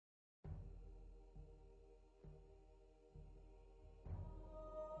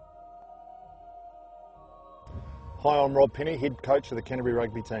Hi, I'm Rob Penny, head coach of the Canterbury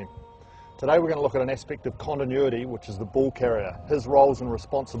rugby team. Today we're going to look at an aspect of continuity, which is the ball carrier, his roles and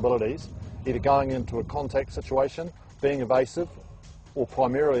responsibilities, either going into a contact situation, being evasive, or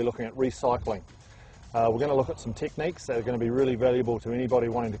primarily looking at recycling. We're going to look at some techniques that are going to be really valuable to anybody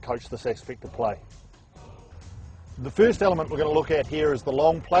wanting to coach this aspect of play. The first element we're going to look at here is the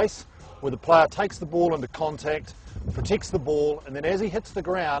long place, where the player takes the ball into contact, protects the ball, and then as he hits the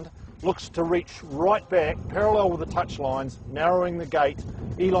ground, looks to reach right back, parallel with the touch lines, narrowing the gate,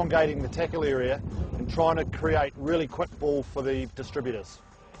 elongating the tackle area, and trying to create really quick ball for the distributors.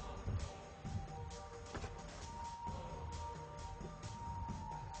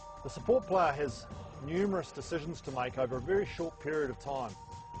 The support player has numerous decisions to make over a very short period of time.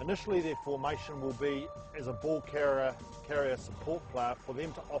 Initially, their formation will be as a ball carrier support player for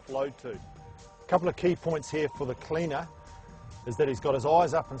them to offload to. A couple of key points here for the cleaner is that he's got his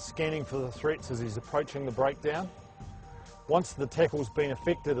eyes up and scanning for the threats as he's approaching the breakdown. Once the tackle's been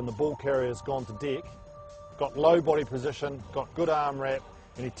effected and the ball carrier's gone to deck, got low body position, got good arm wrap,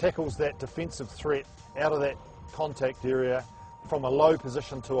 and he tackles that defensive threat out of that contact area from a low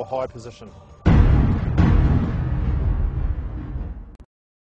position to a high position.